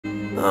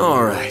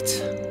All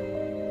right.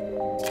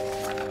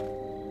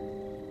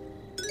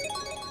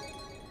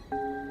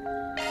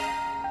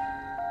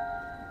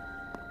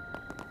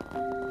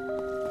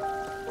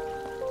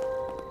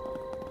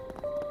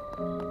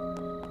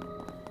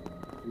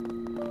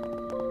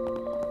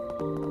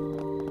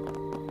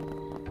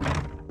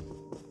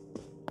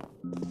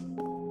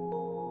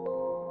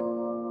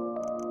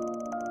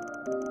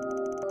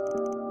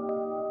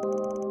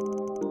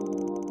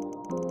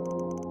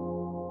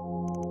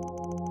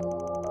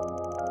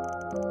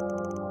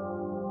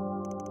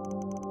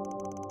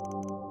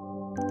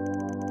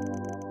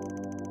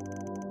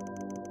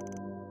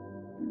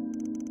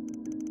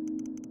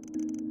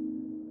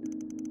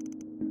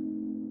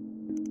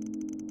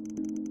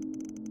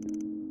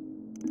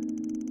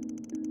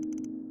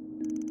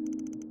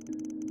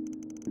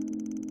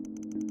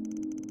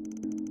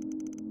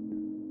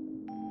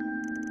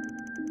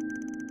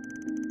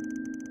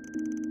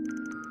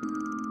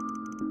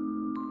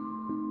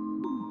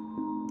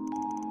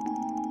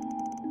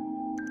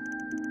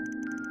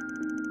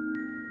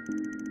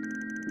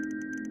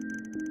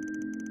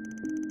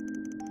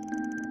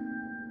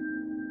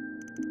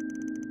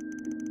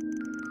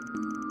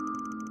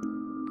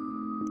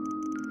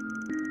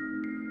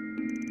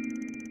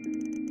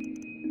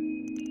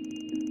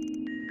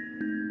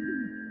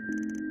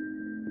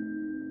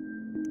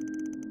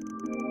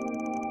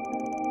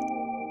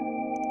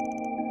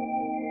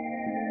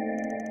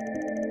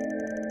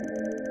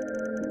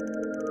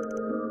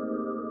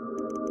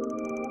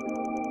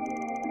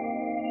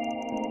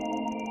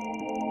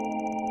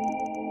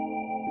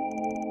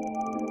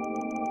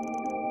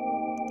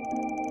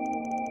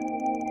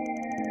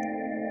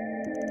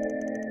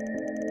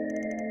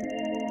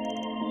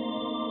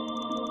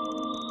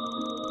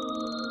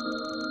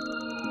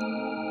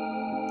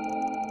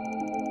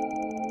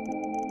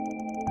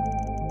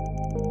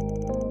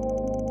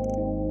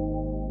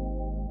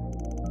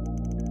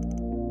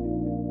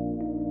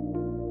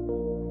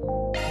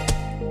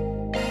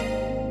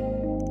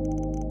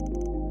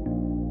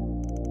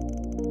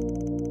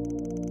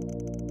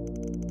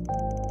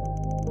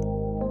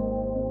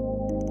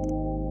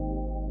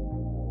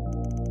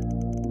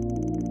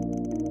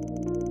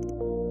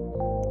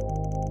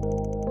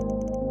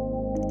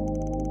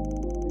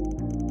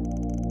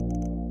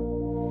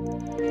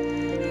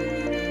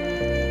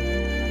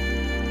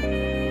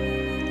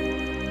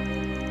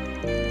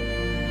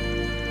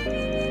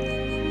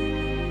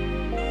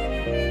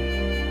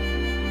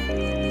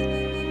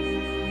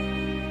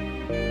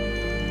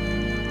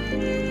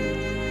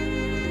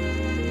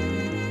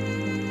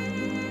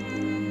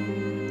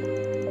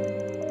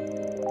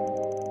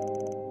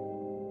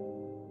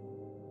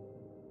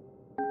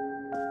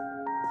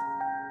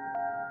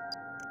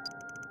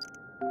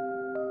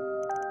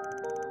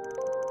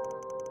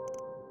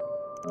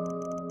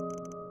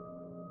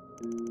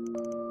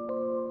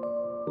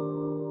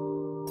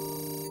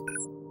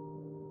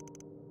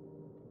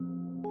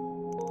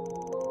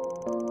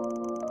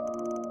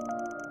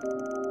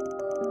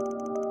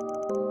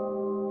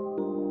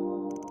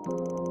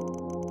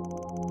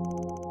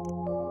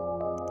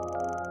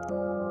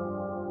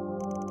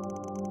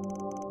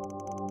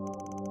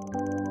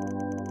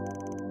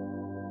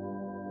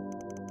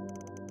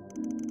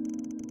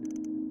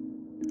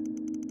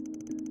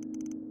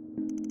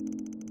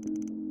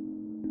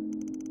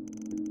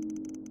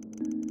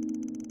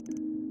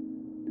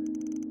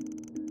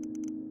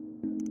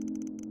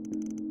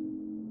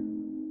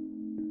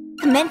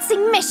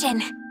 Commencing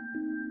mission!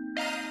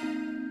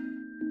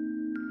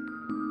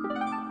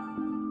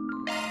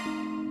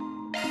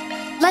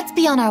 Let's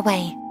be on our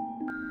way.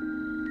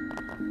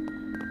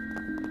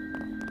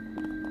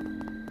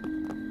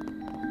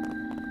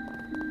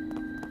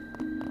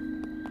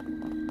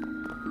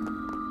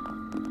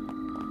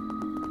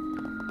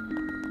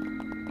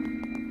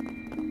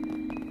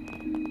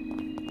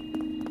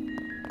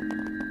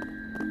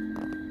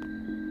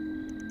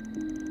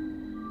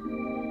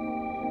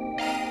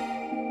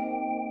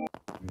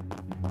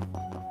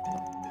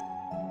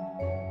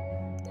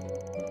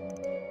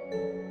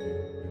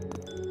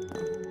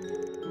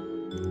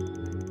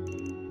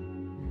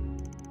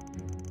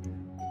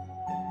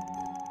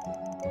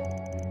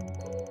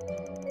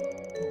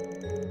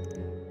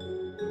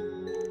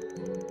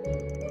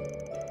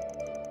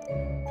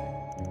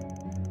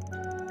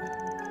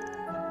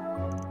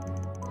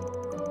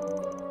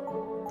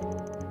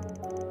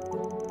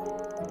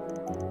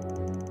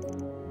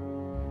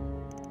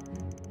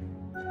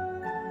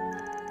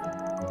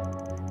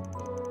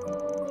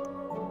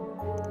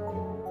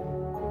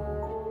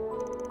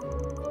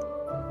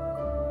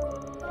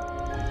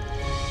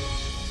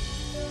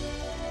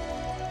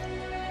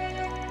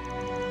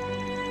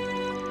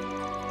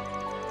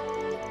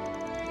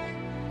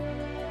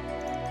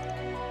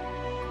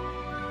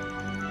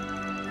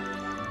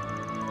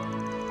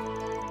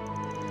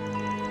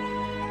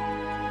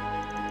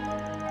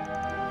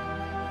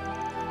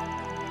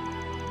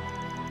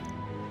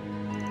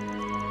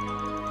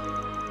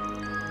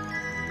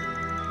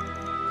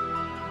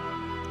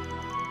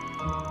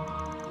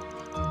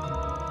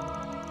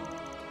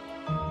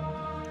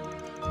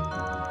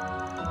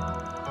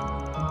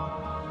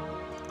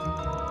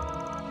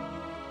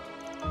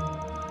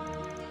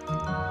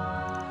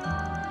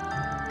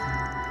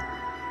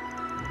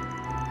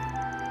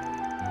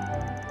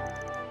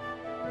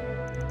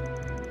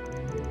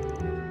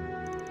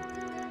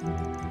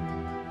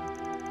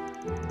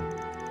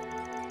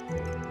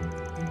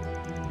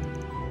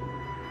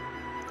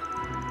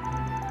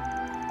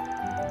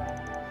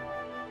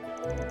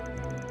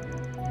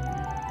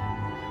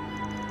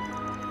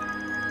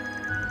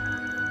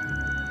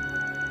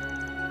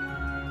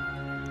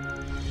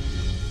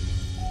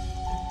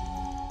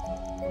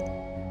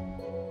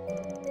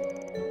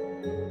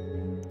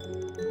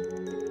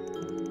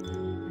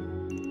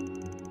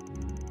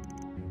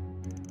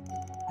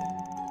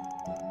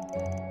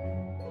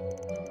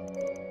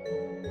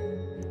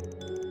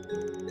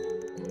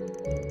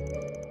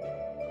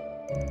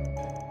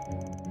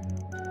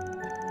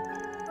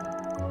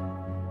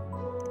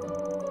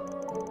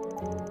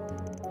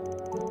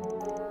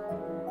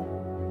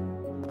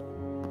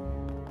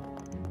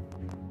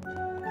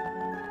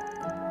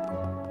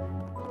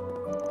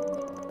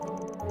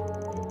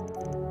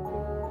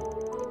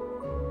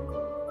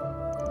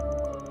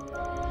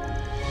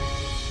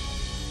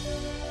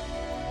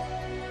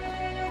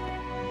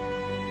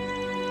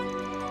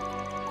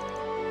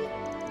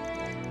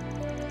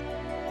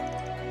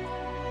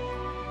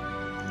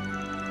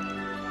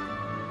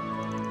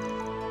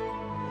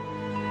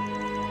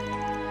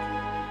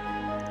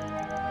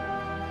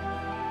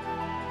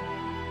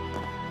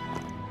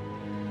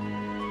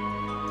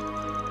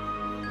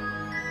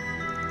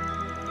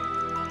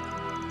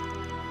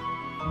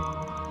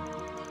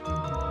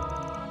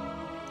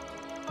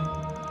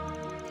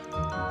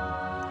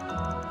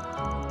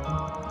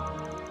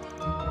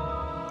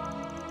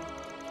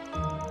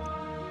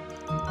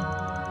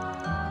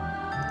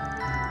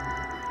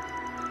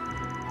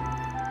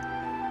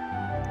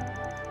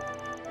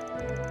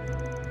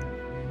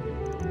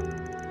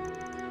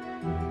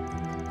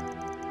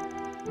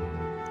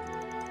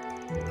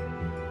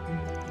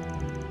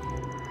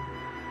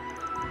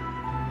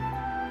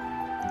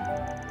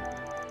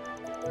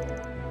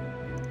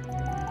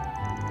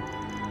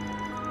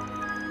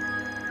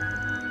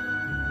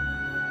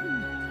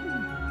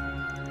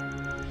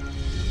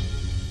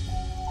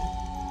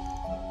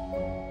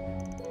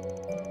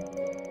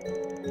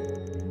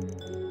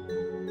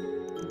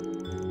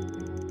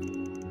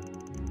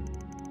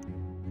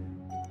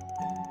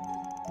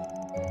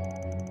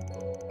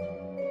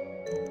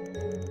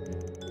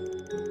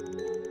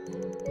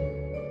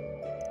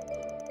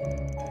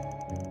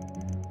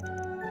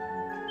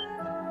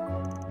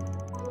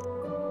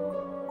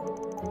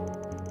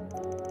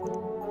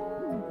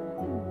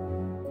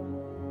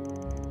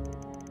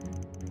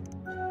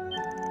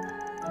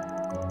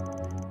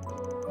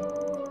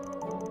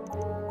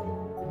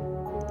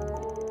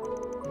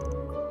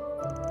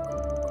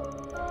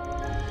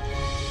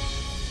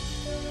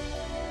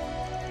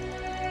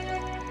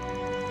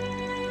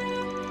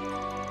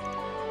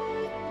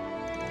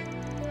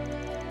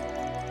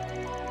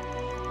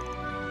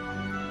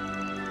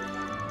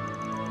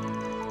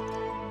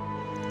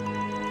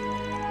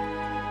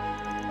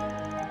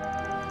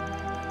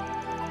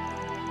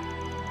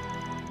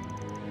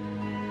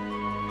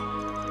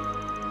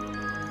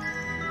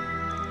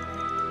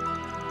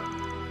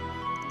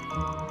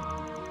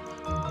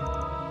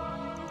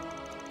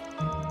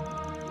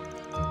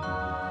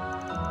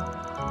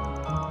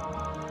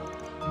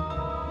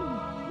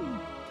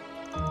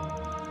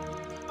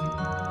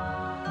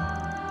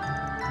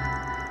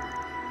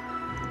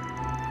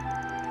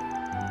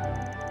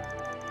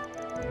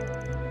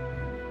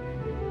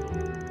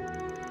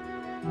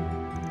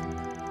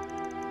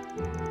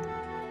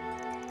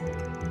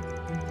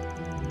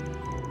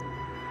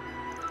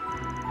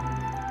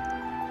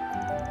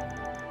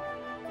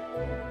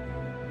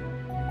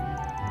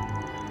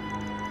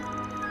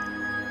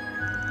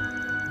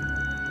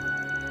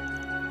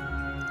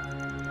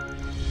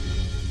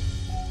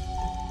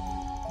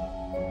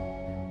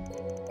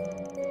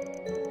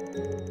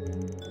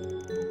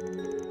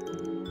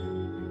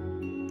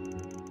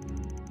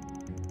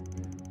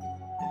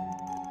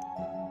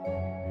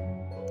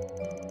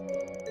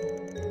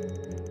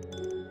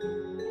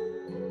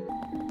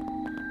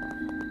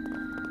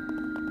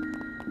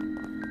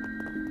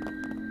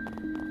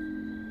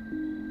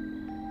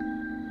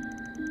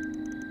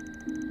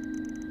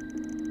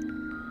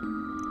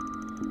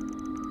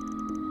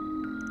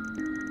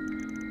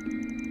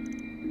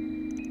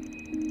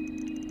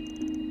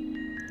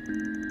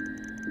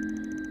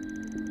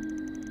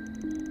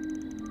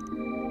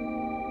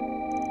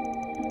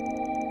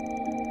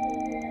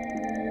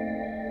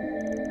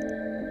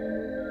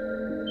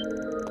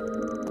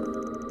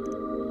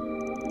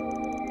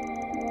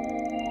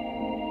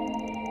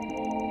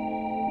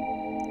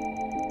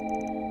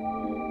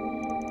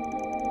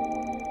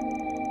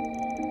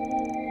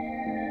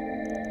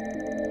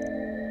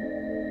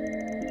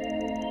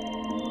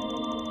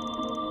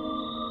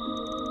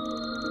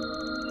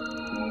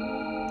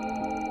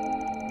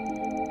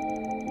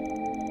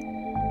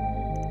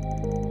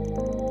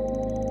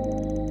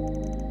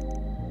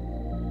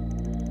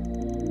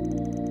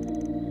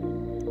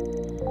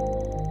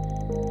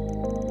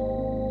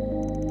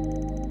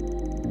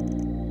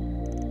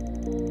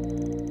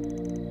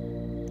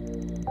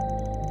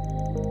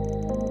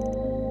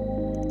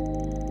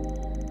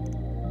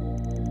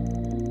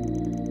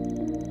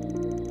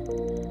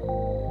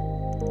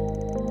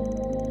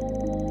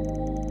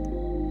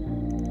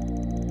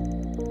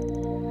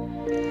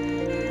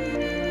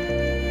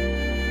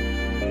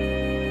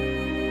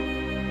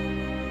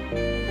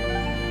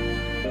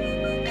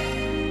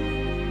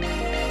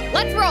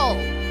 Let's roll!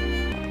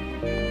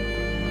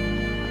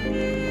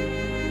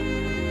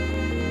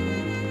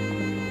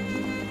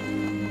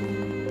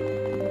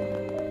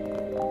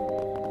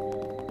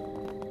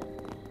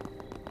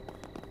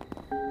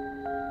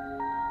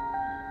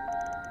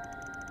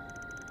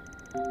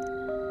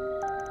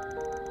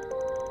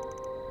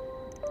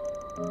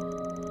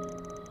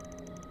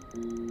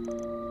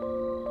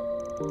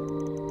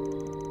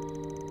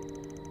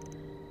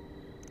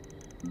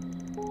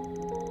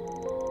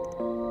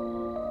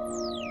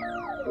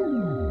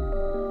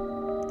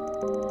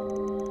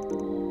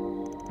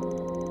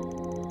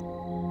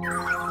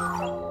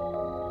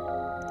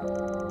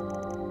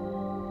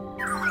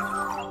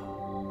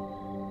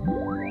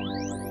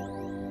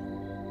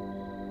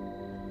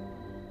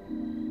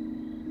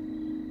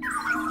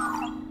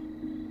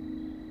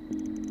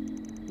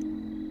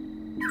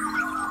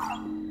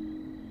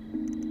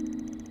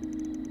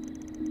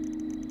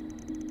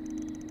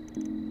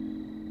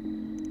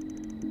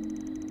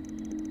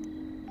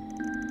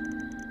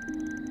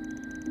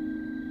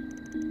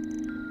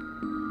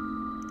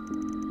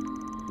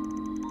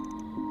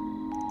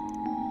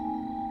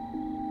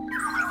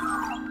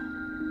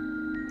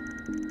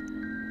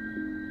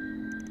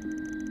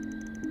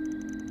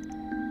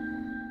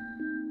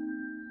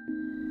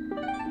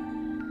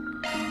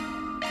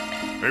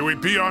 May we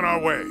be on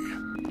our way.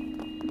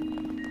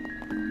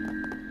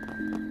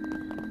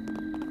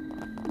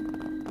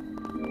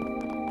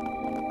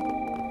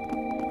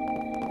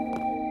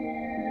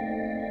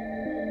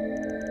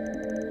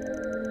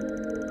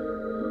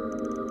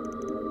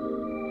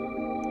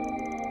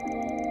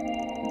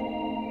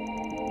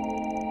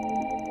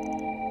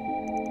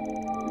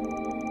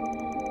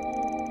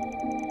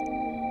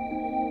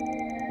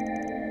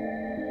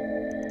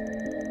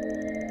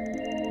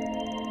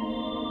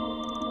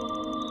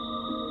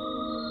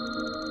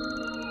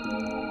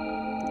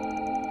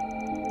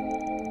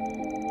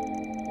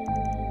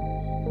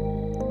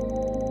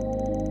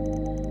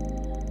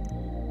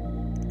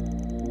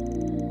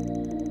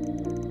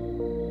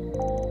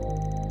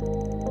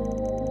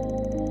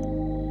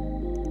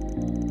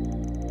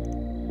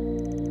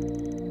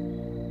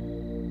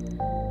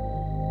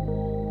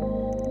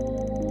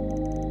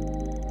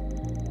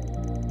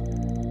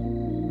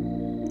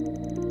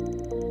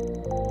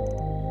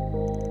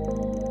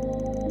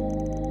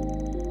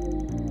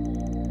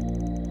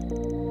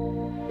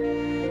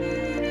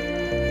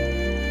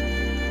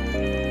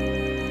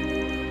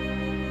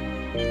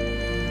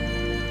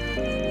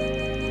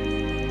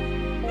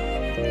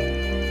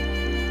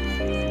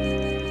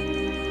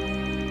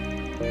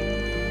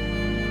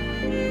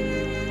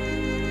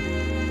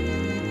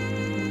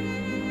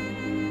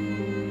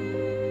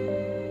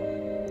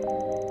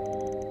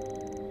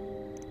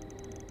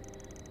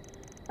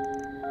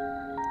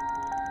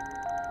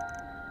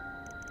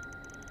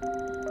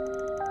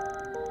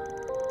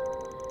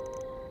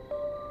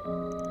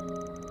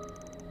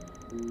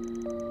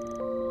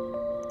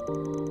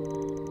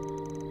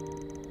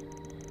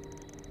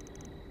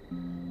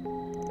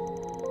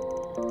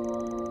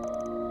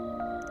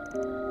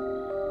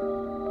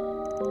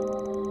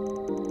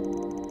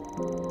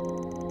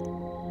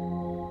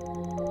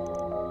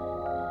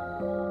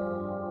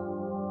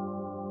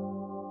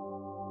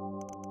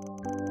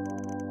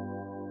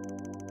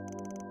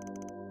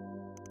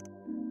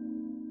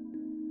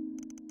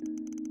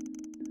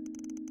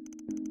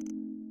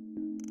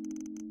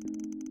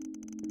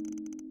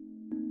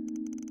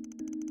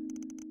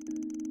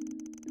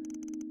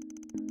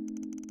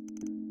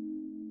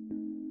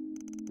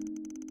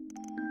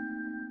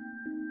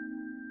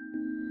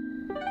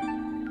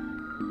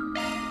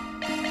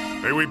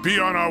 May we be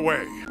on our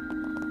way.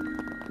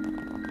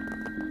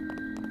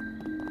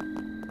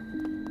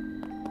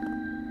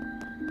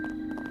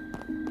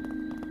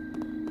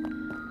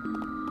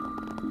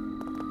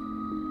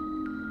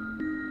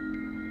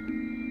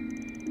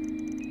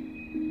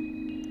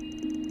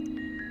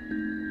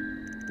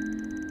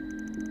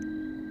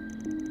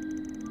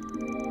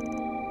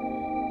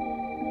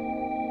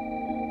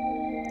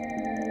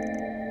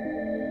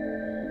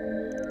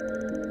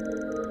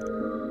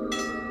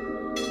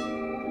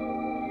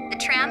 The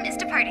tram is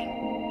departing.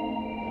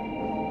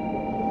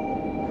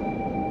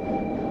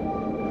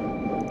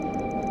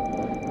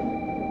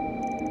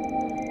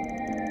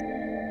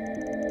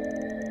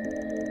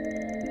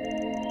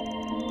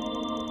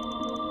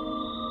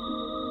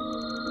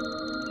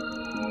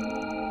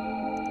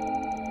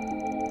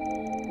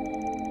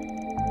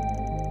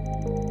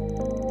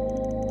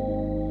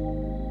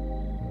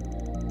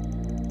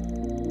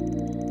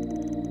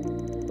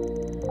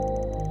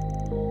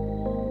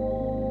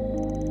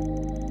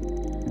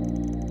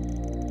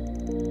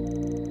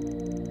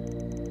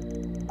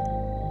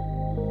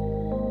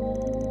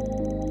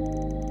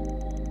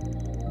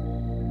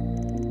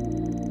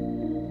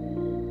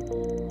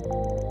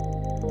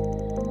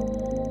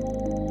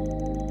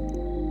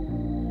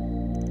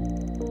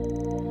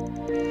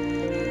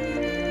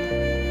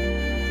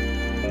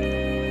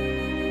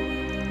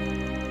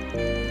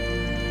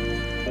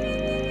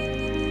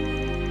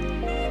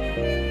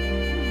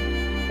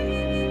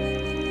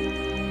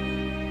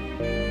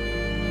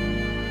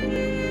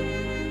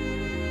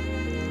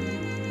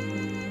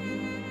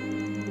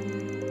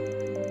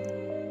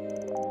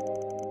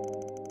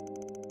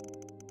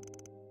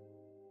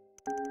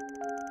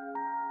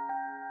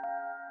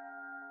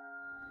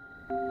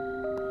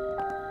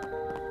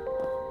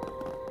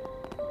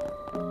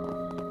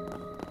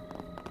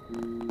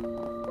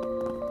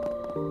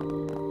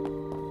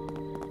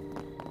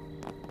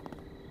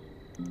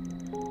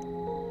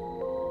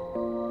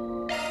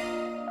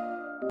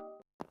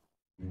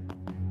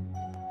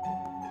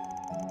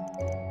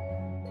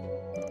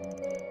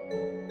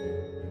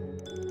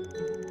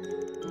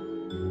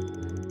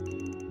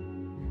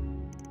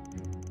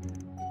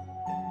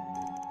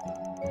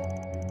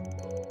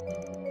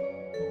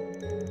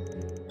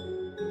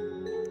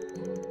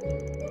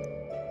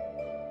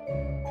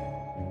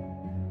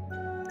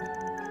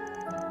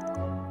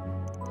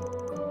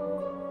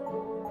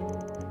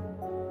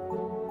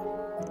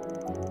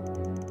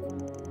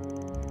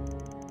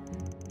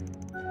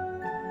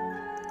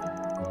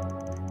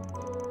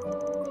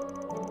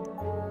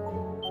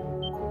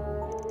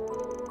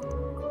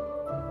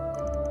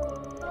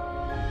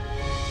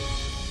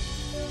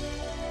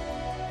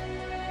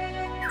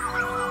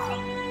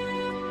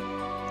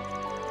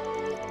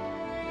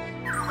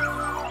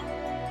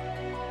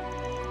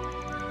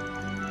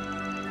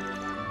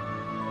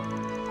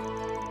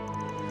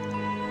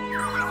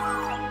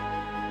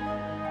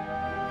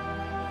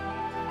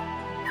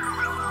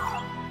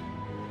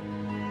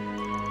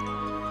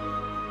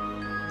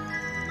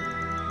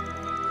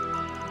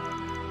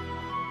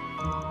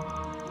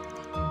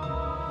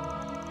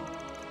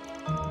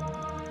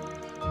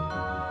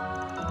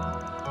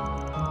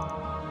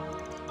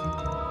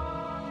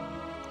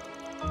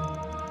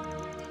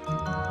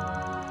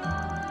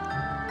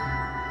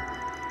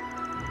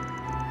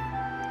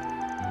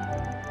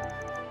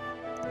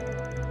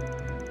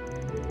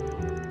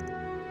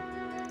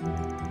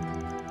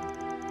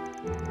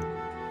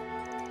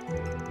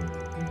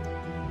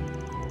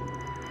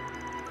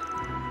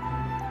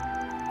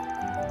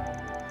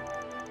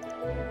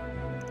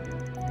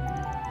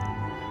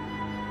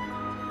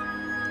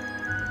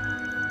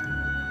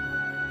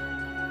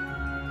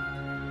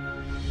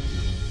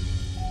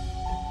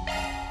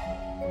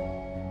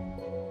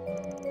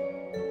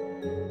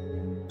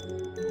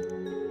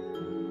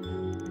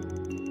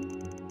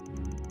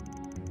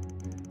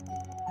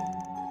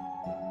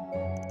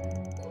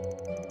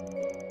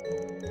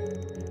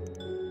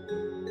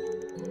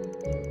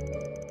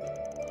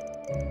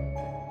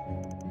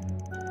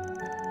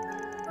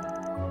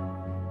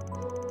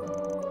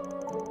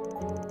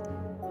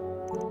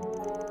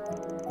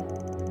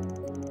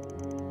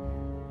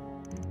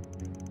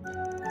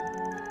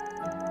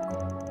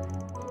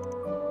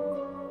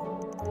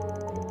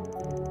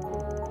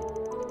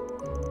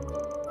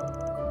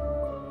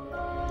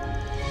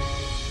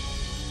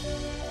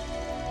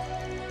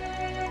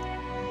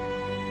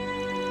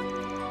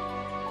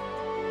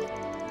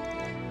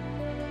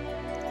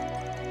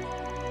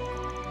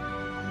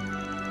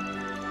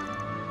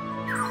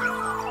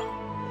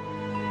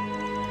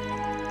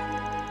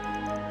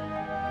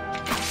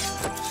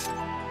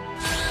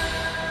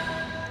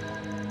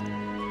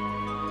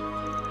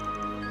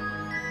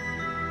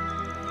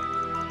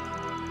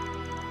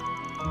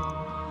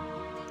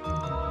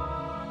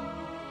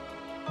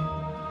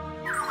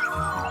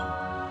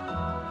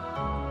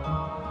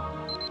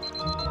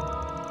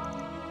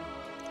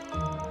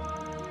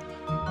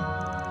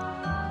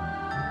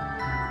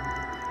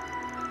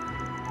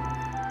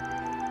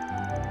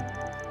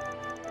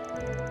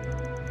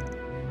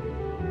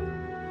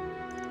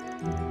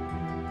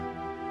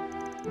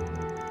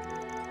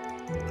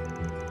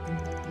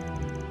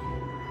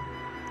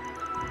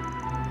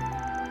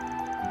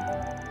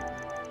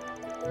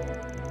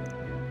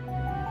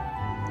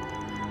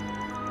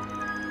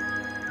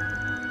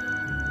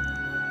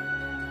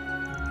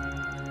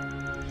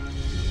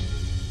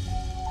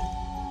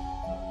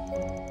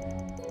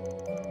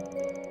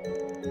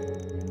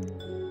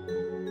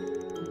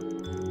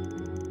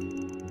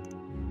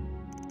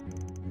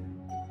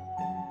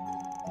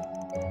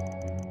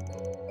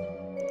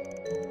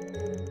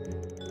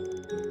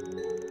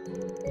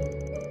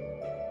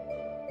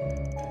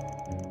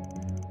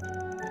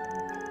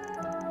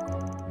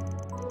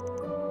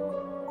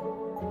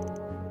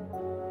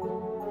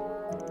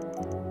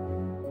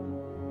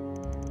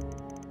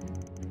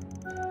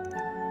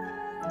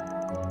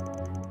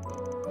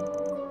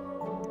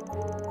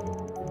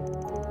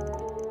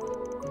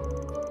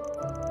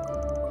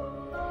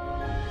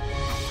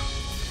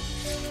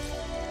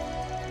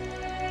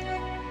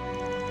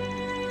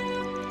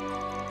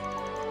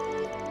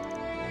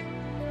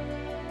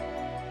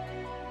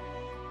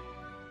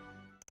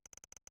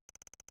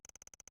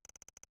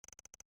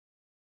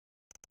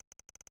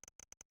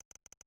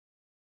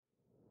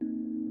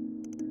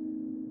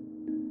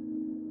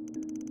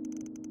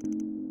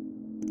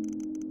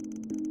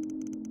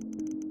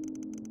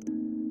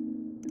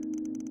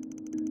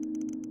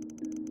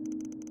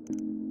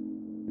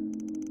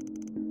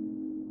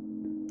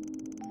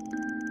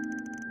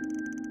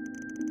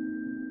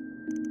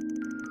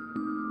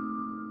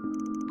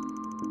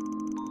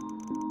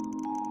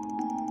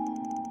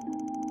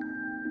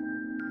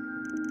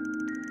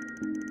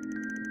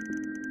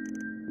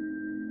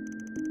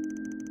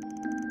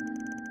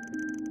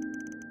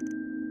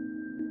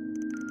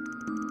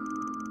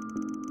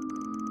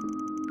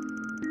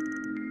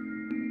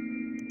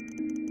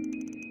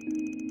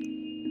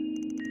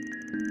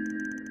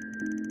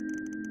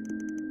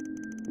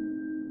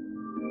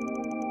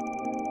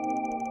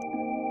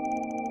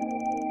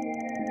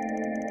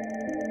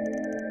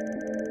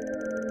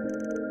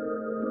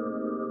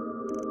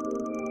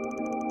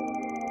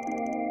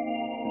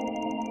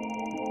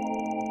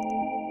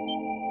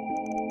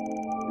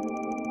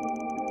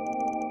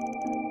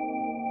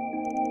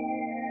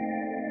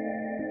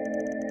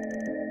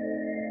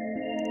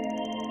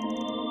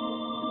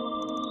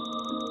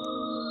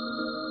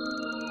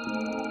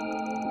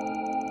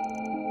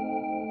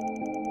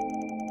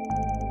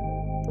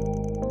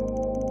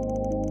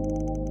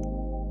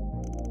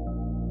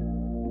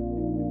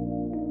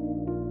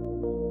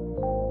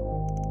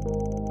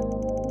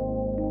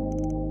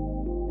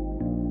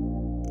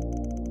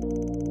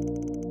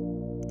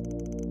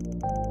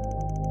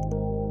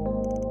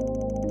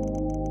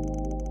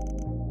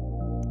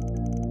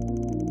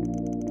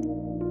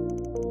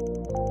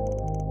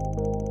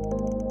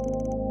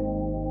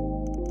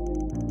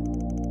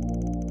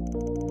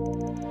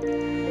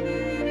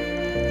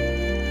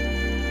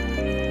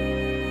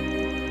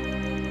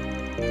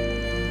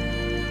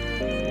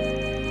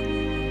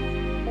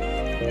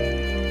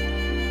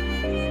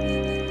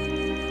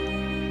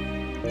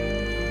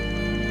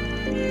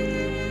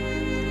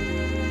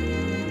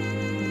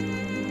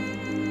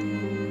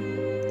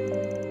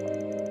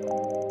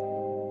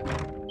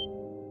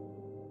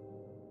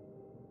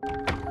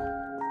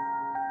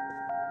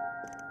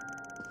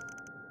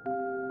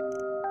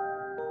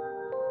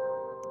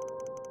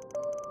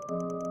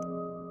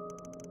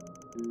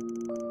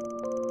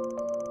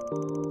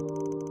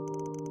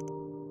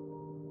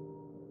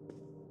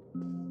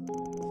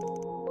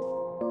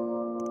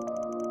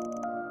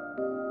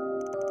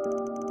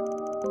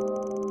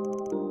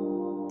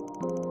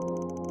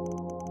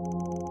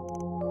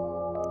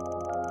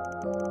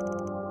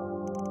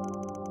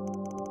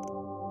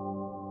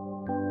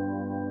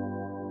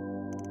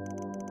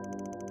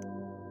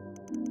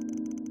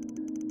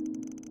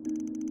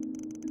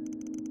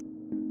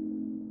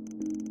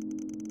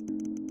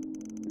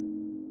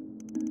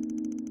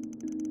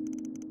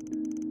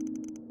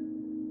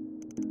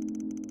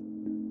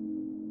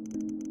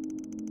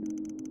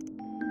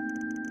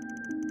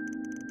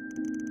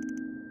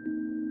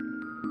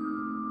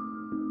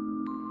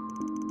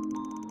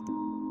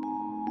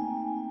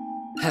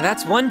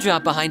 That's one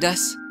drop behind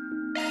us.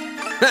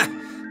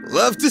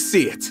 Love to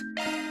see it.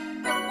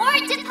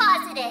 Reward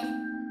deposited.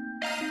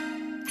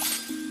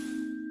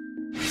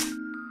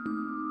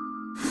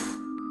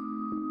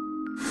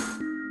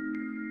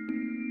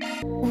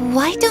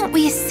 Why don't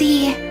we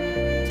see...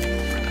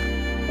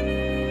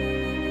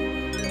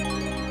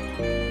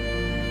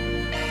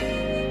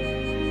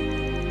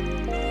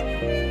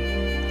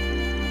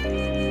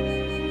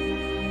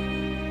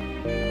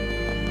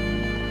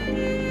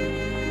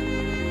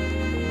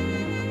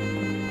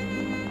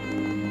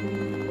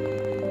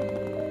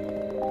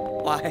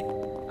 Why,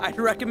 I'd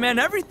recommend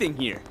everything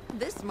here.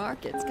 This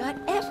market's got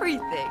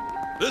everything.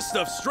 This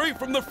stuff's straight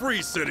from the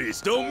free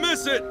cities. Don't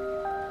miss it!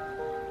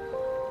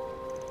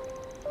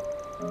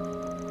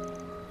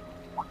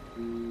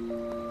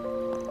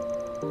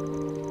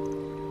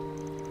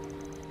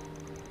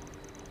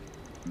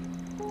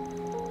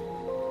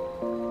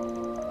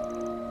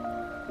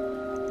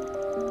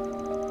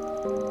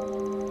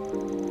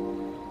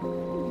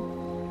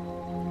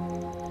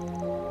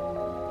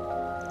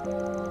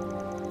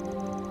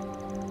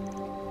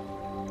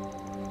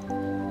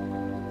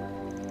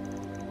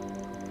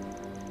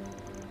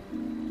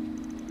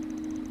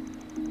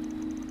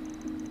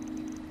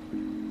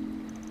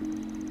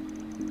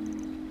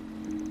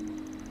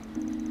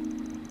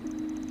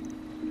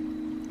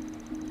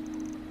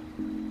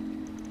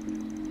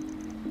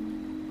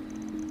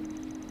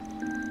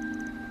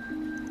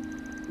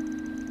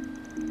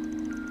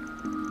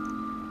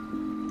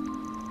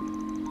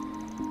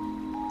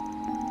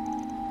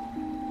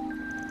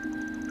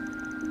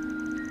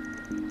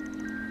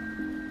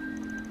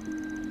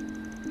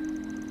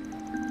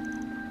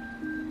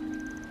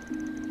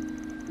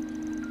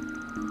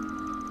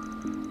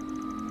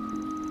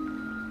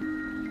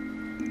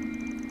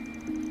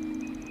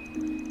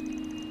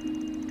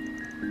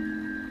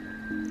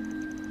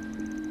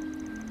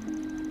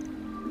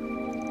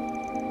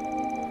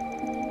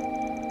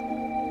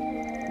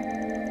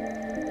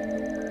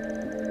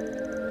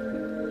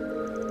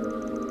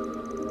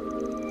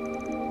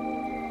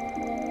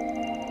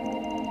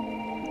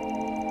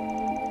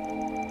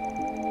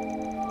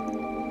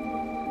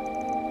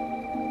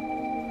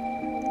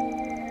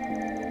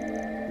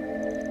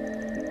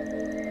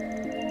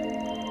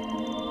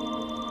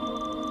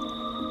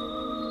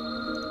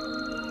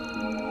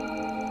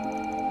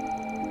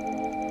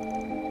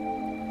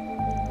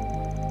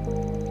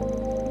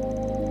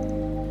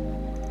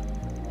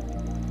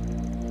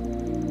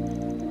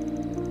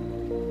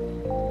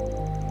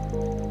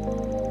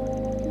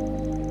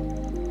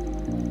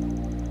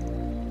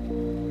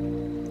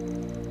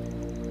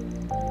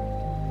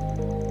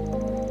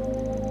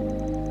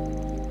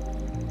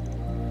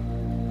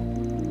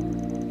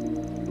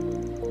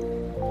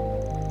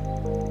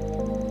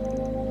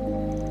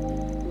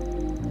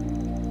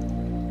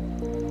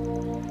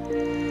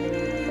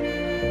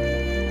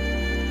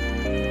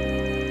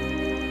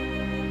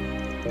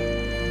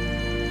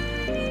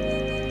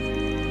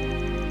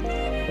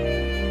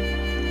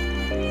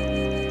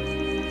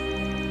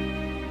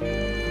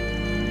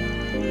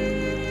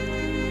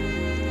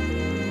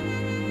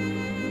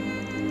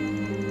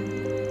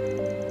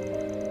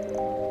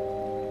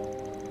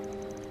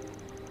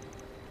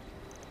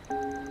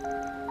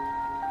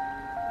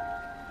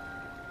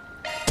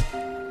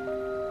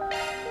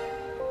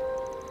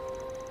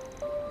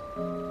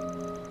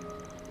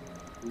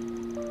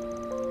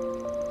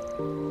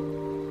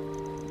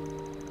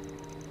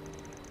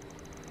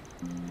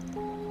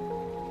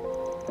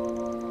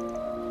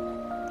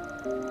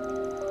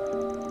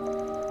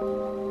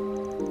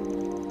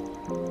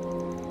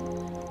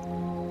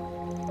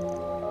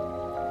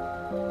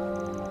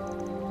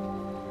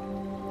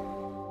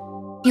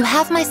 You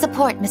have my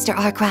support, Mr.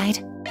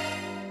 Arkride.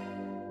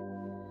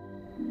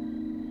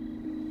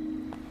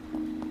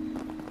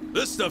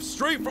 This stuff's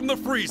straight from the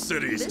free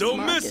cities. This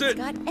Don't miss it!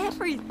 market's got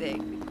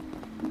everything.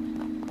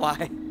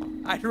 Why,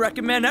 I'd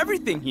recommend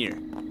everything here.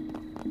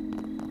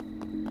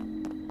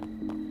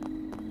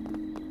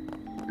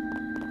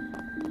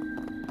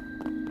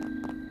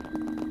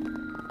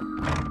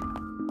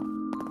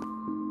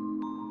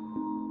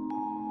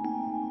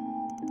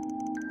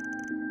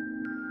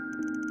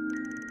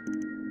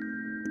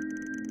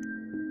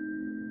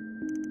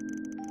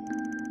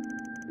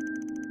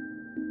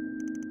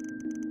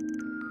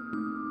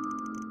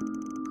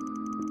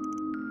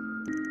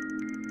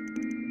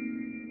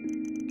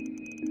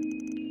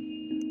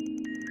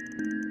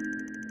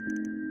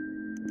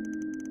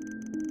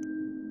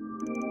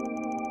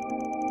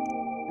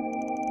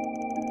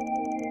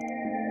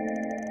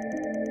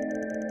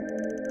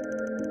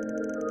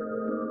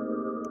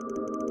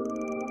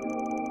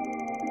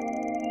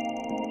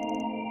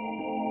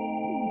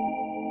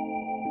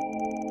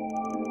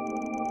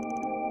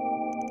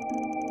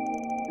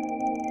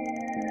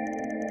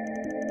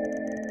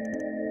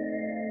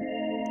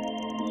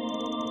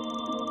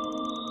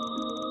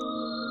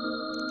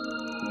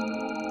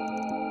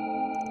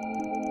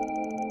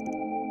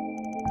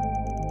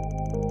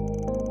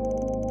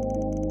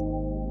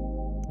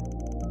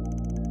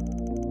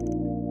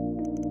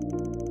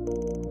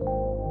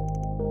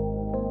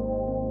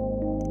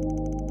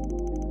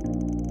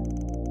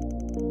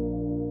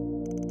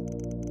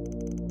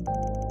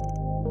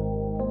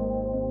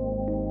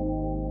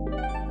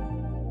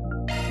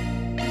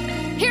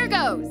 Here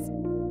goes!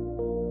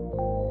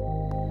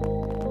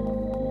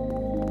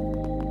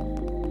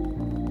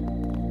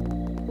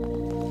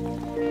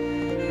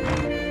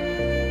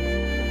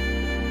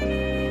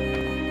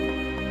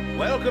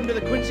 Welcome to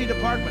the Quincy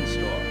Department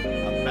Store,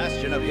 a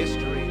bastion of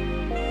history.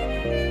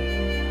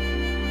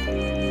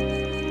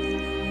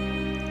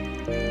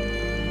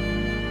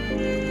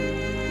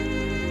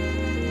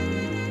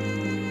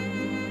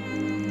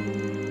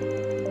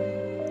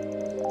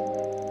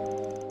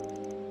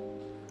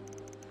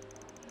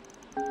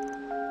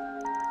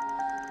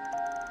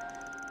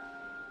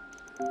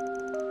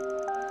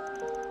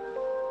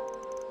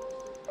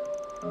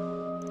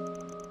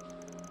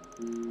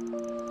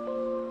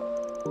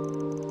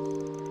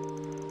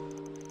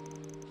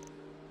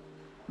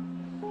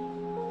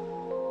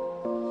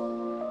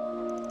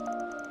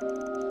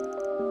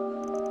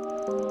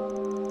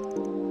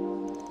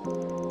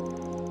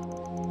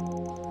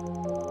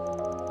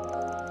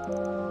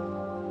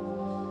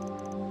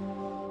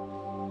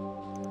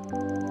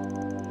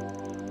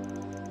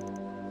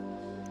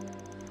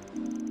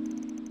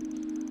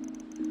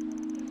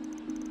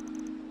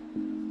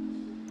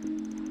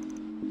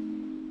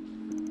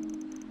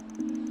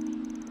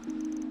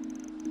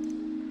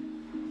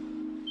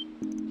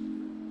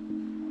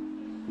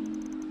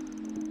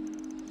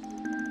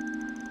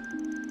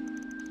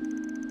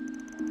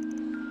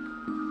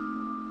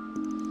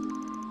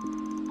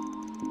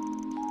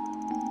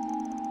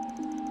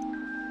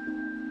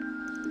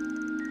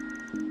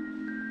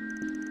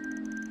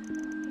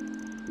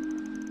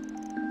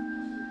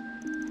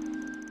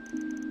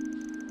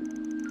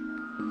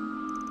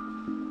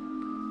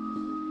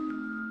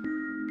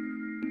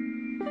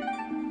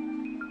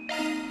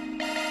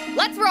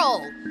 Let's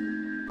roll!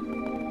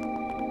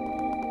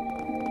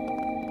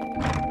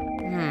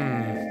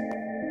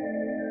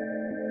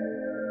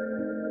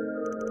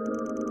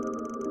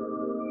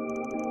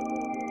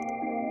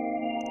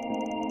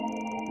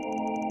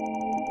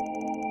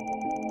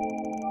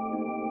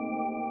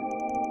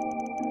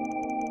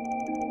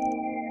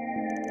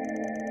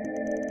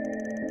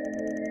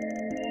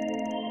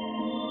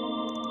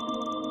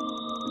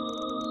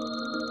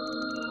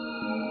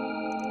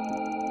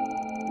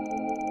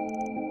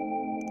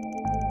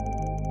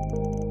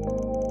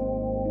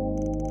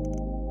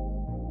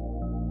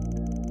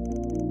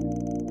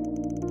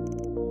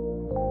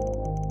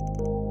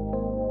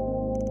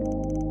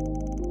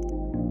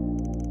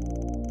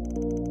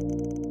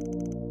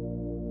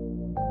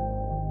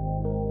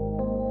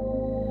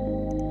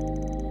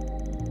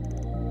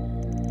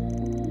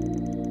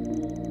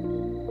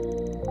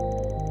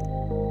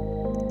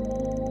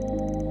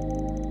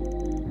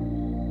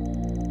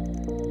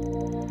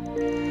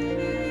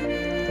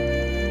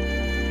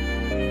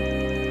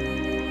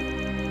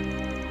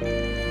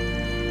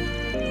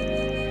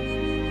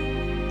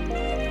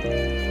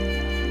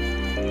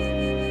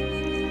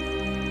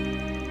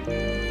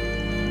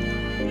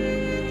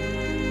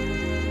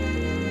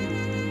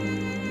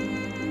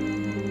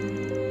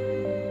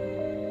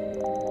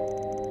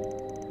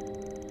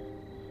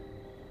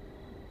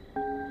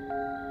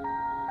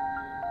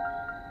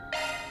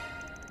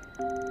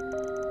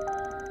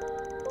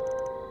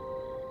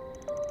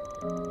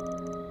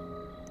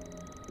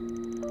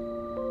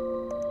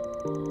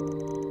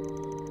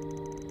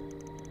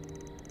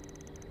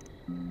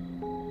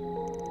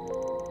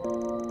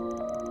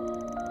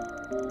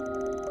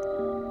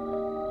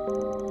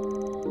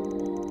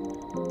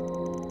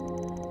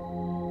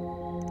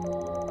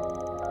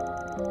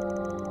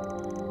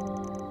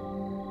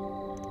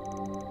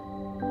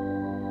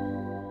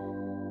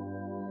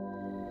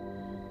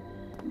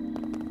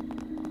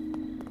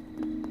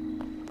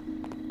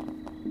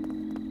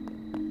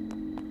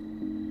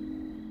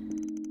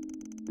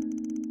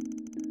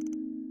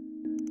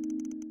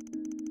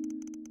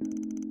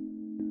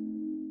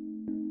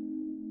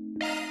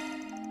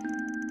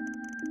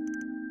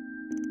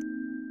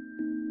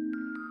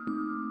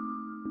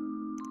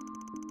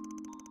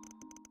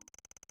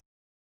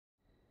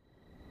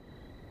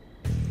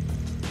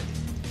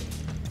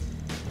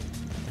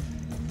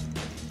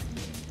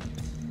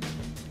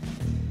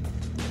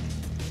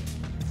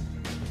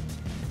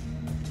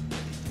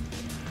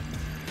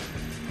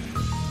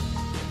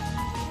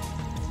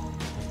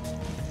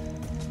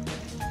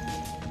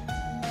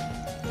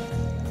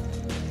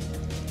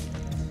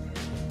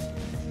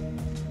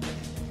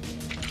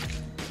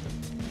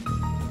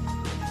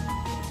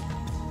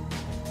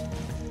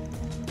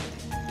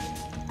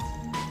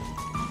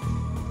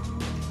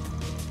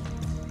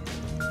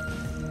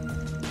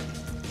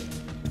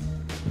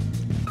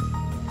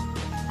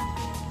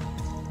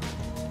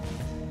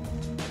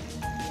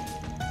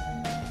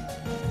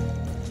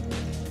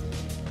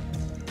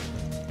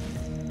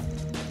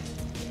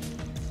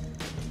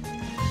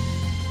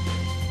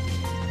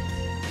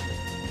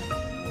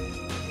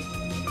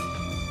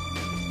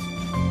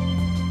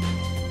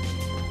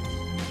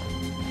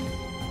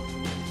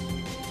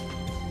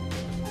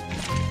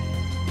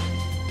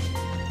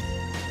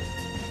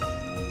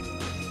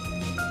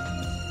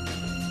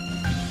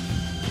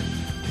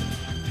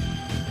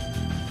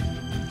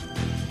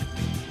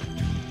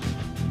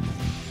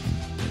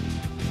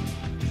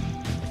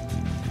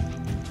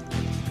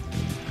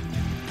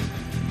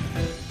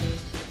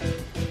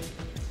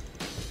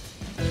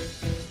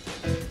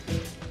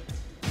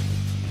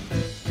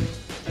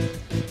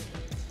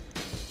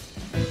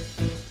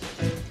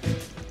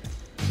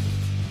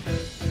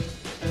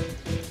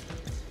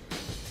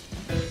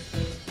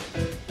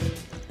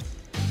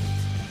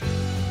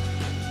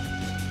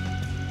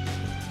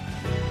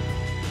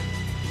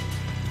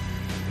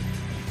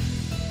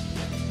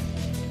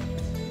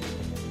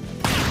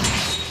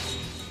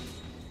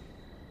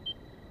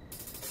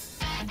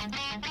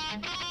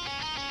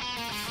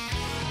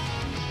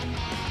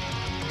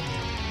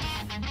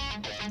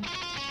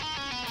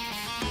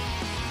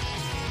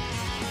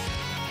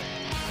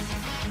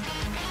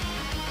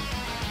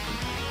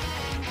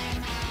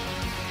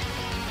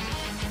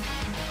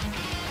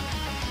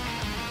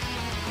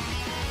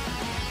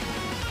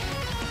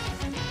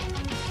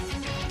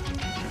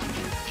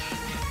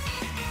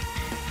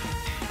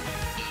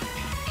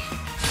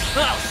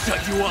 I'll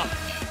shut you up!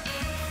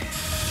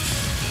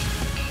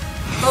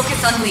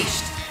 Focus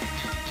unleashed.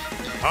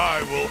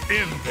 I will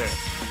end them.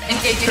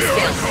 Engaging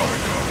skills.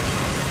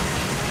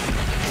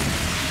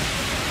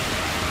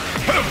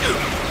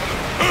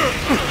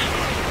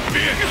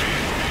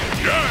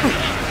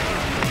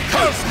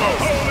 Cosmo!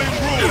 Holy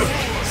rule!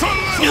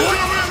 Celestial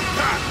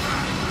impact!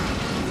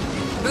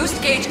 Boost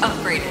gauge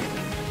upgraded.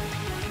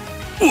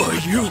 Why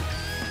you?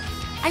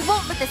 I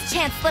won't let this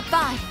chance slip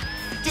by.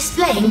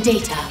 Displaying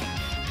data.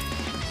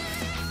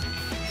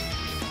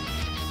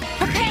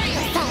 Prepare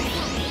yourself!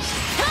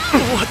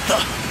 What the?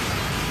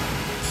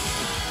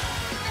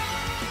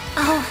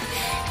 Oh,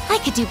 I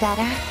could do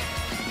better.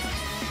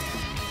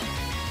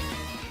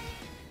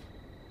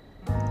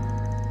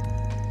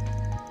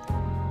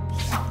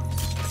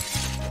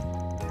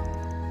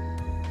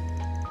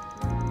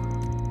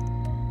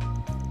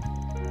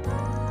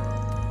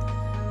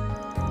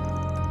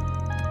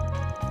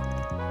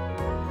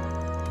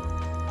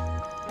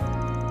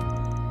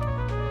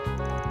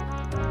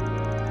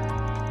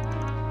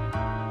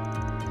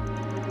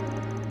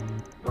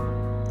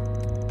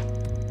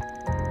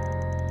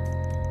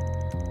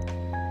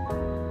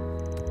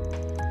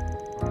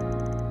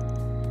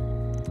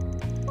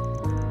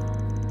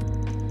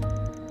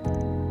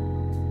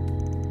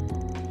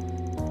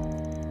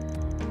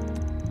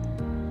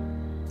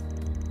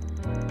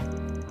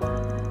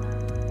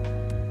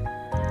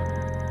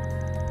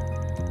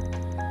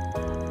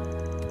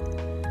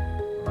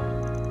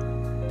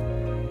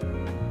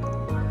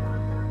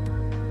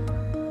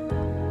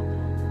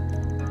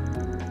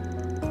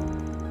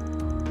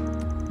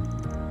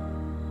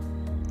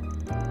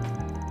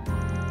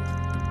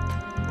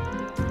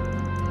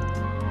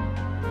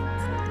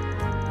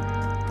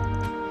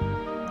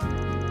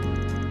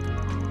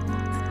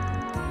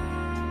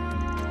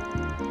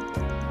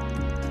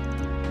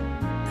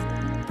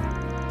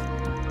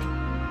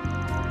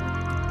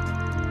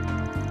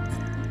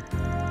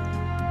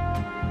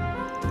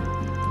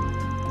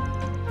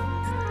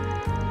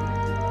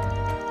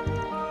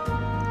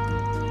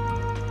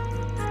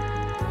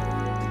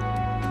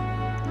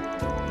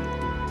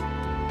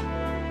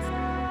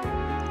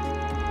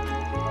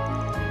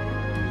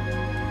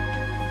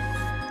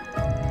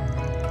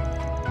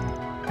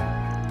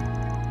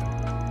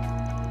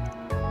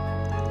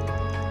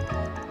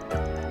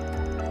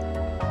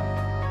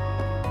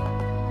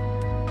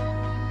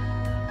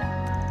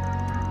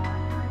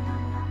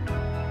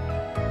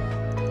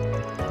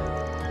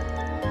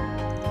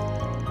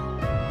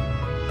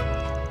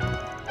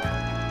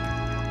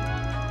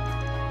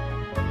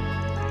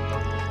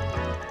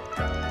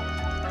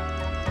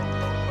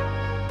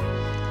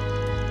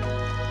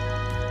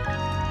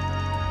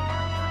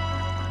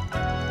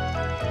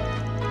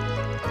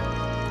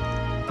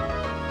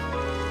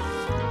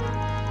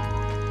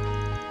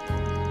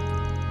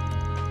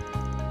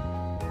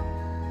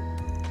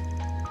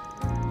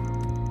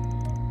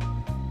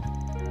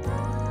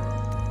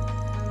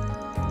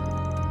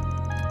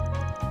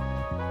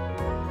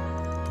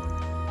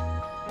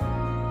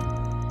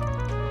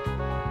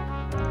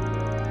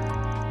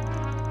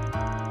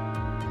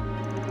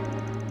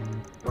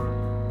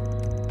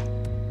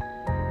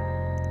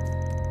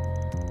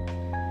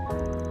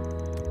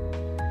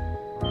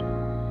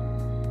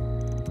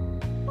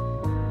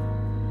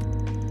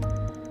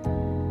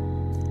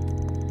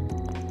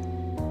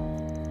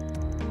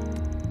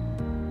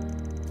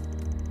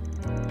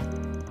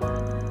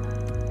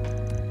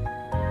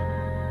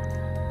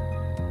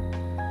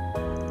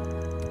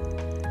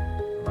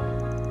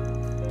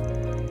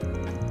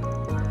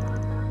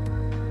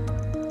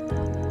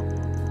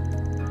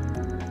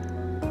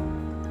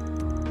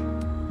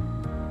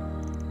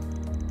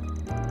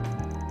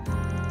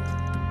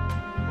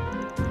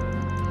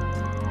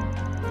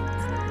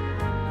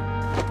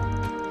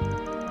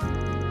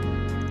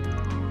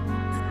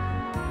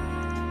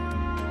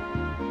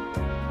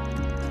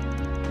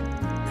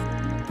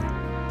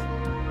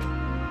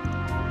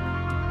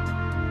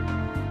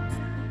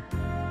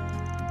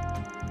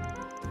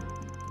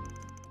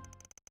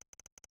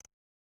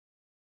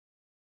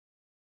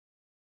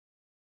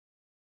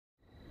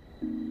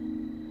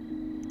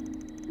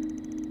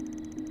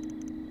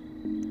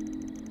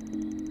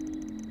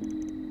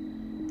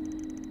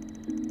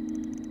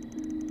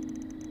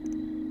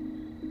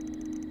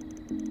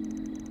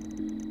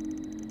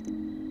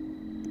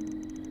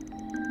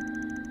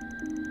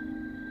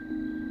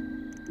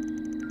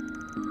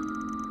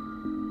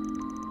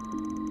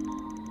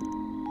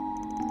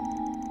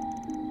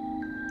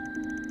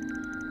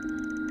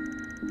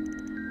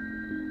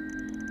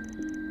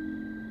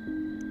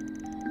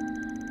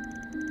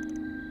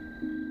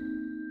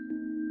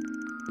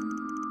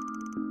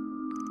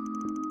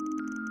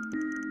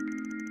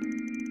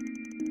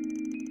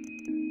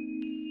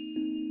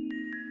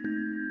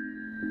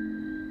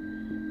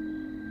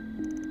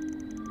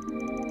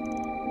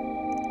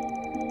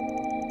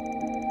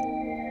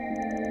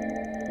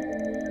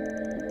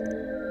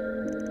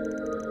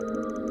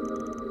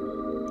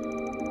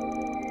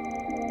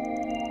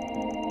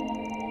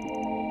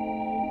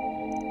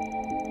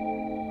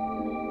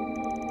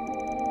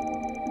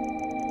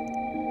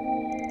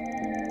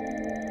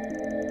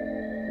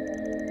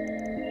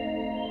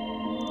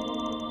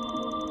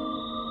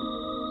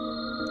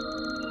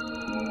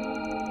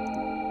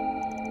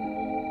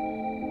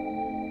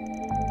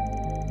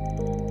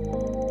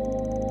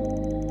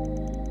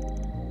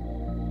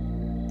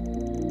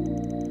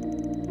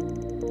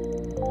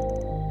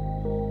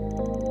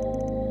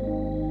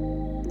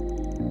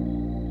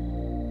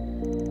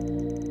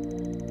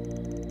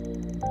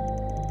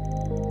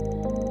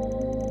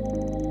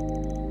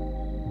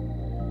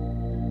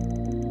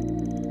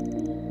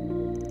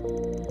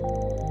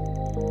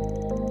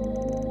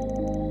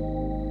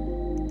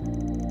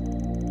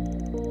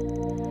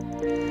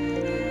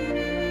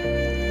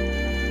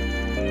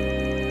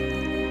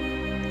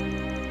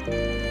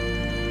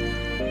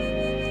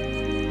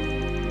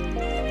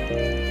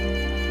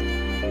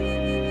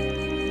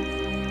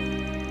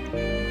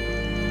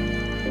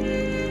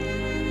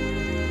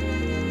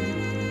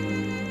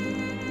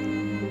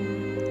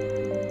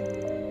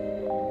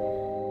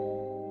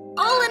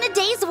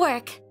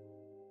 work.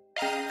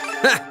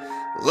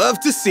 Love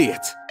to see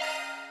it.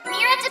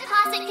 Mira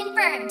deposit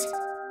confirmed.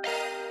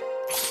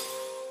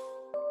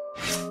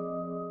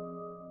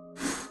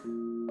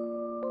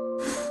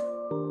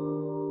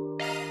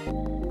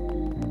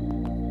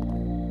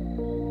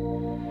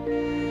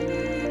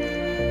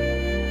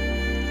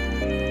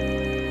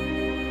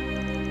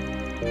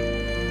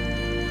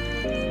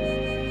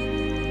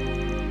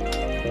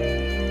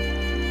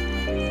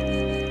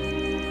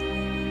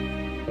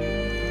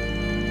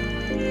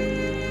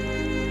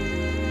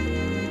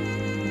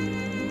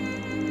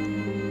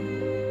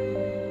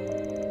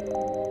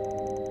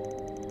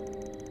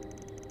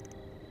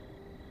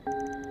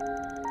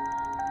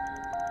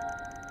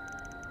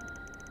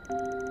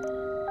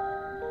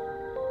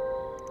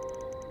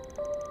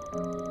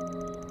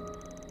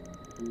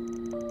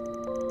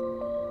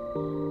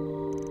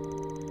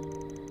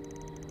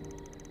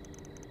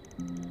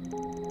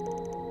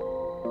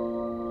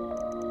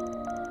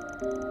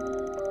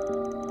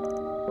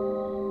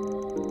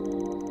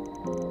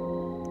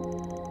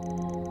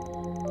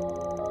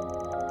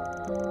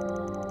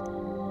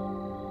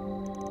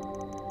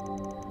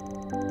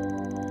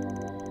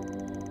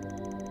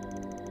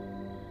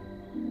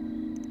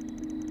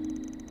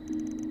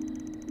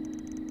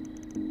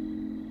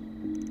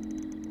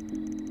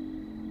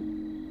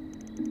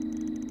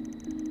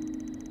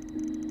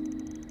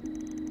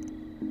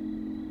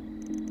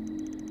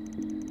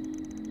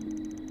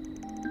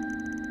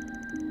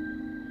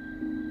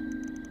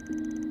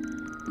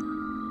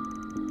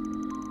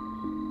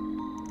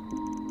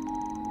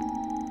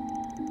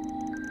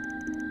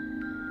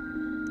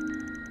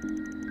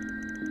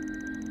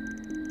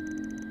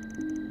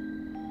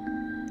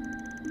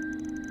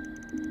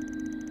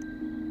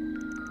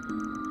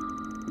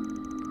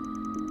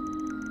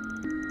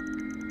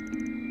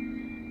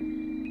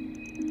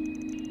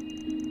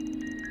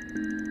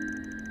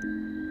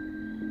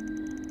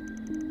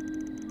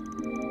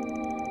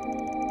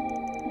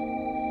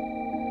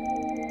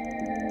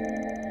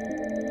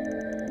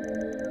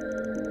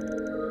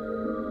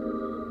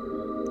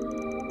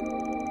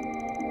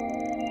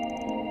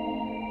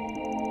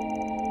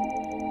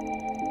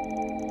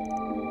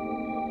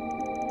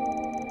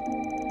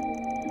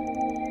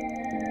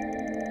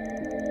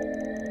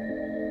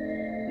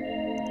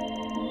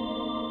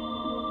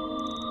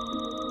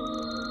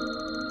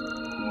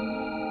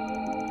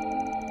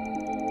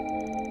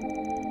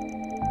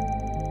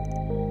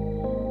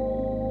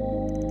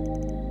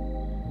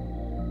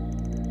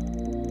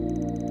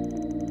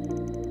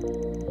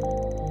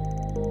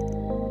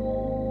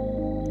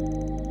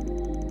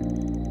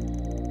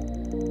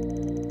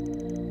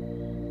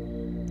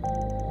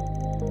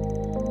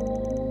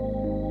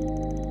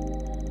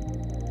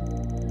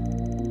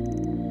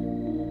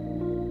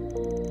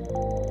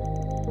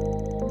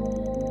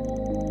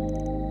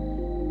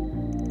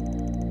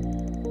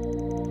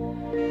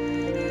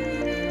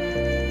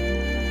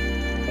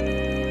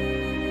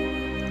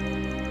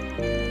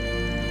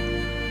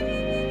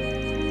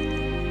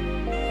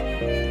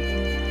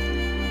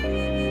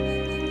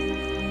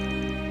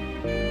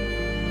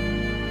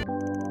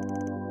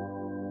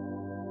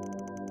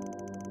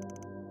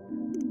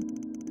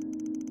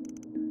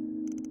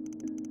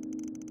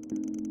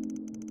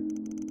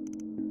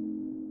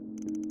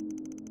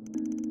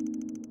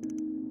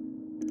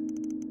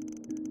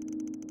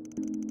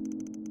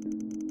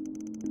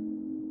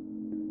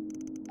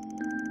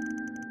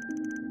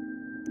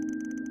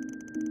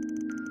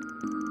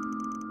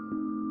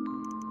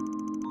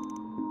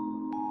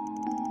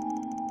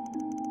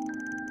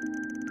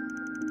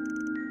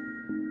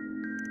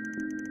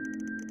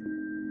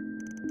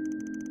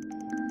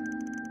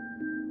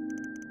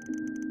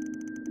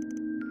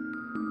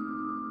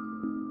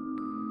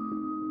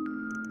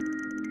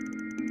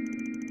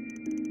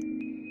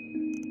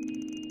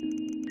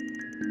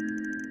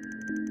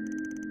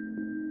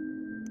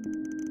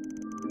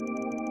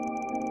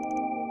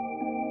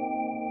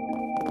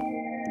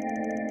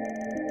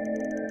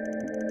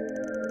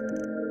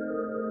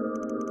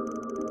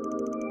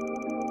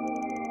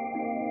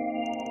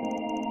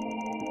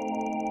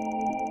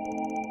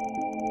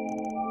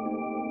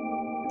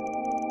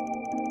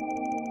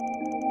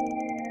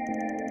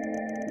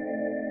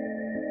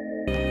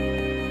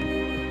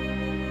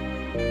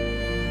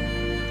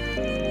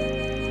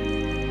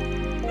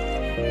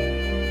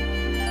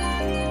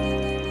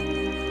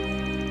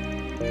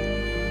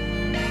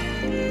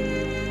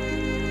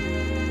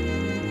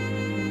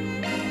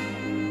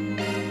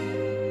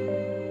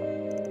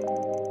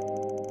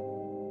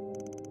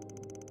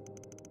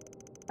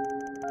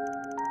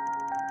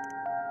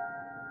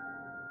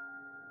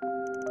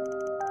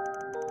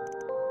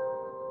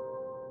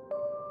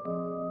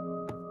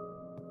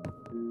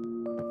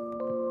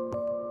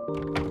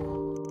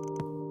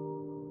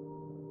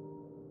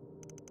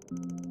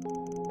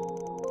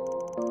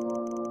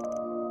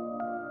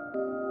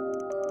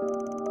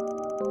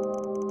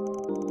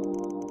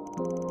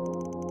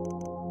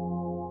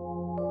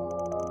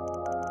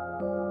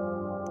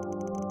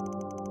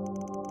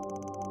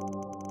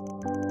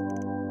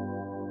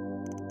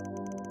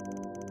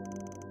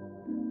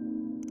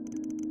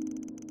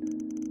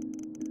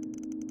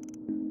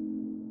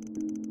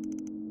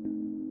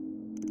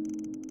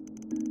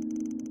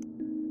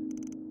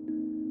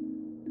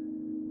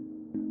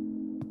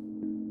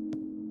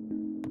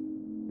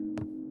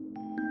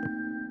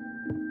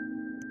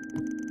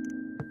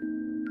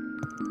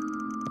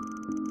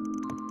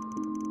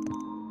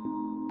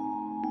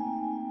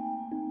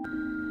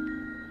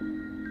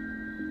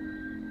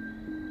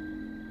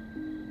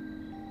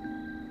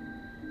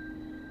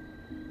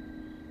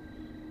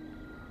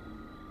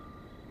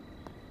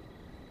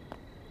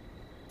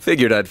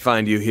 Figured I'd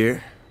find you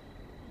here.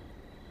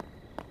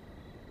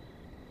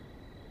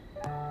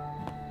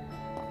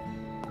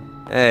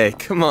 Hey,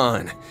 come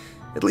on.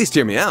 At least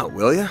hear me out,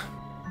 will ya?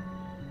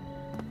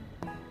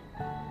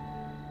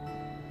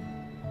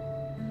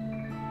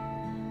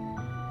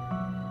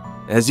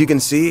 As you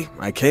can see,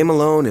 I came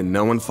alone and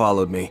no one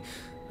followed me.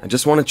 I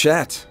just want to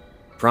chat.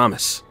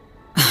 Promise.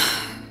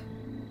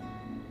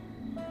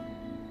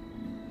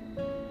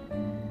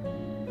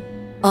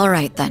 All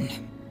right, then.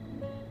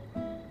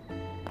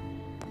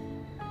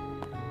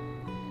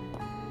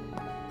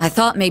 I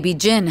thought maybe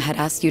Jin had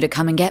asked you to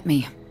come and get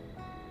me.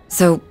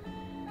 So,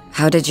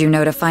 how did you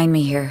know to find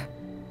me here?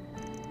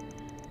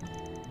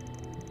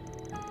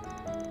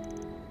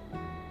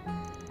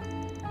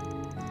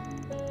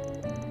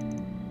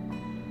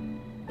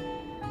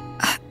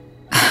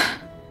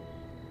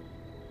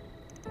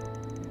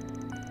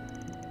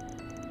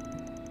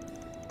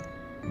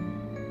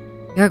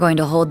 You're going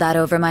to hold that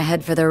over my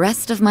head for the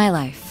rest of my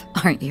life,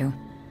 aren't you?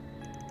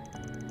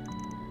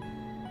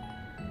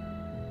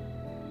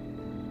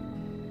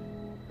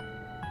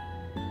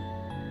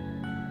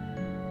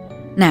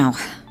 Now,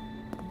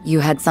 you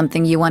had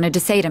something you wanted to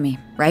say to me,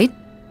 right?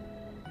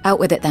 Out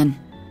with it then.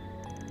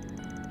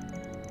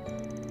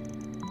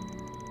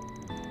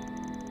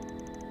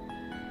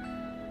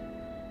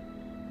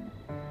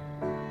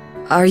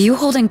 Are you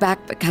holding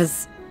back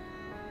because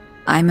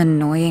I'm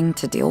annoying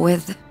to deal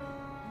with?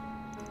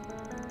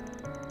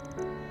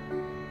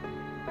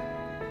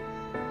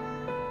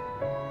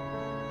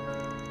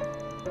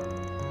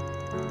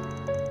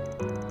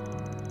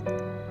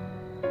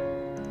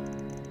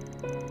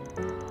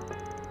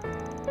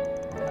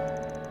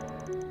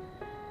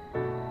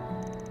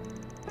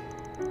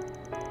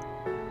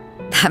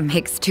 That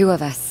makes two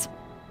of us.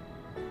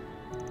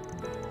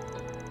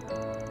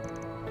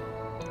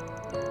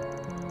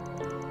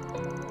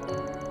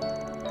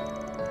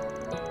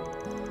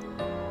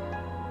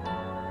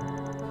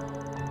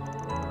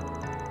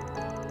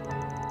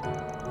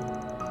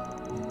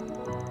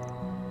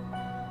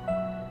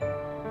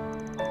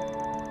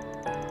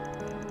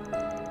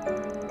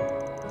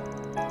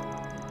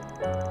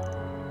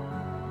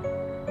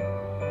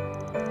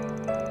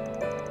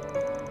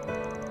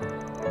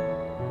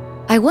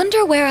 I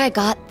wonder where I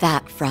got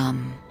that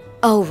from.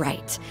 Oh,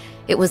 right.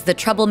 It was the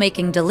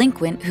troublemaking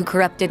delinquent who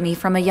corrupted me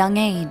from a young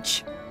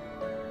age.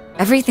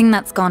 Everything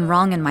that's gone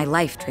wrong in my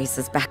life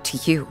traces back to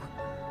you.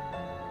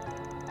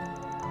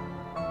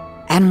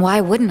 And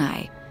why wouldn't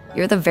I?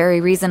 You're the very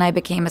reason I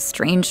became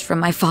estranged from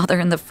my father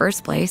in the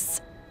first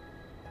place.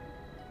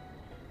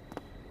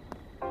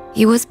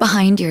 He was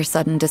behind your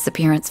sudden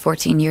disappearance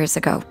 14 years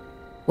ago,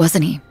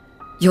 wasn't he?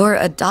 Your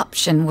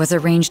adoption was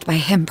arranged by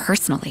him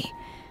personally.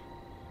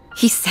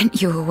 He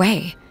sent you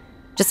away,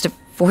 just to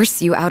force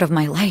you out of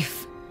my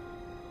life.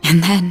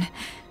 And then...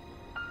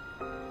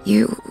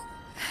 you...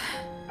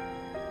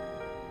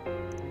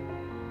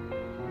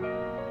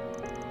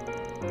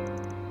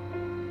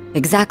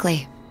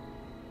 Exactly.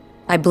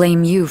 I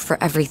blame you for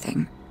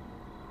everything.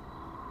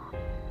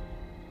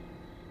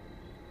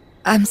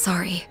 I'm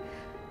sorry.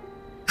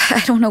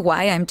 I don't know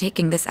why I'm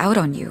taking this out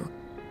on you.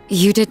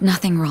 You did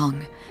nothing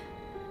wrong.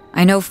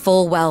 I know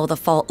full well the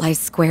fault lies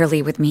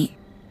squarely with me.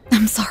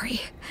 I'm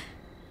sorry.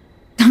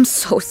 I'm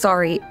so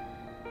sorry.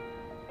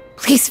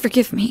 Please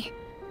forgive me.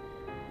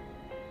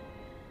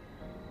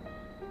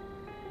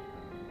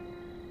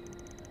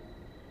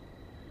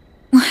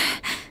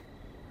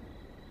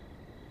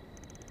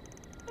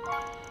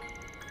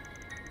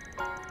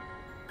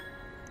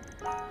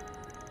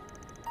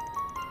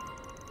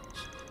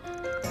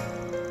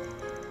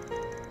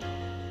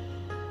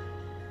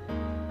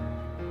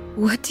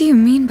 What do you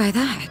mean by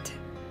that?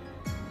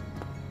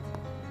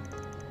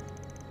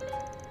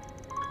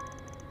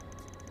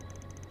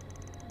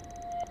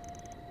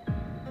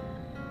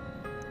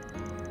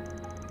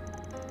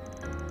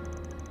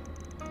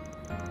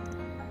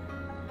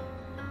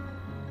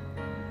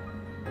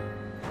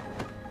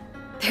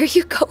 There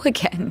you go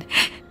again.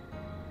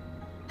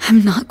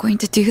 I'm not going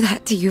to do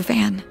that to you,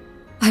 Van.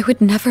 I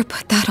would never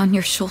put that on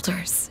your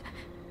shoulders.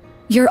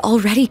 You're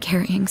already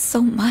carrying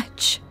so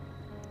much.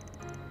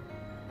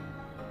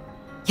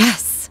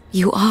 Yes,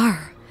 you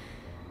are.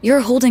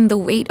 You're holding the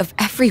weight of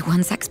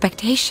everyone's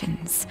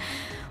expectations.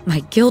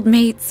 My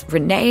guildmates,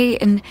 Renee,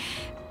 and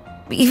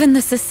even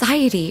the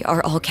society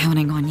are all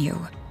counting on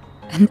you.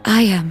 And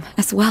I am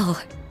as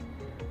well.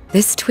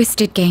 This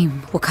twisted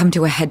game will come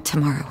to a head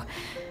tomorrow.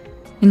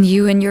 And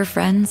you and your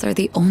friends are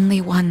the only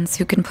ones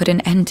who can put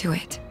an end to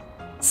it.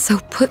 So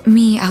put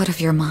me out of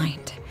your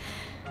mind.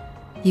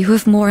 You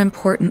have more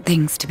important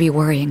things to be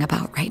worrying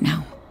about right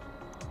now.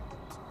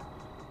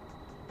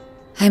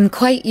 I'm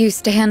quite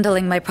used to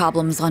handling my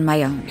problems on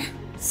my own,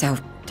 so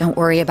don't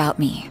worry about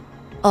me.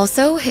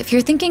 Also, if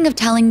you're thinking of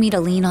telling me to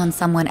lean on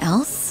someone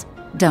else,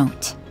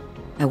 don't.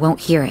 I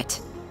won't hear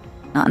it.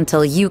 Not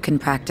until you can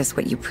practice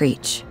what you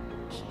preach.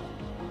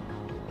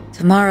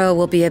 Tomorrow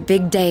will be a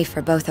big day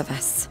for both of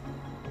us.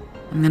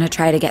 I'm gonna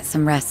try to get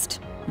some rest,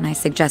 and I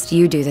suggest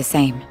you do the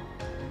same.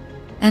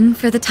 And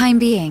for the time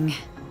being,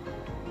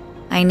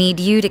 I need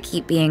you to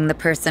keep being the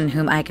person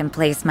whom I can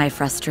place my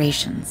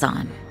frustrations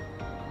on.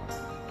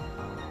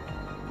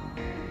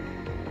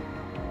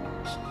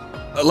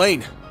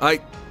 Elaine,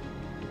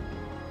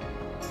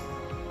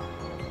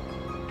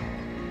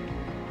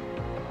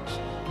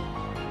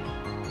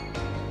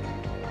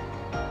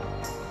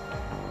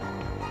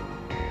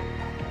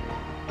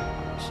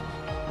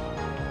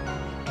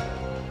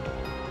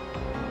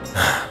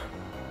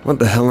 What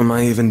the hell am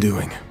I even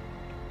doing?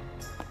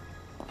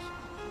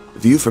 The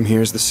view from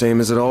here is the same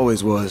as it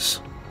always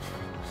was.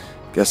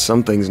 Guess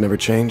some things never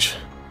change.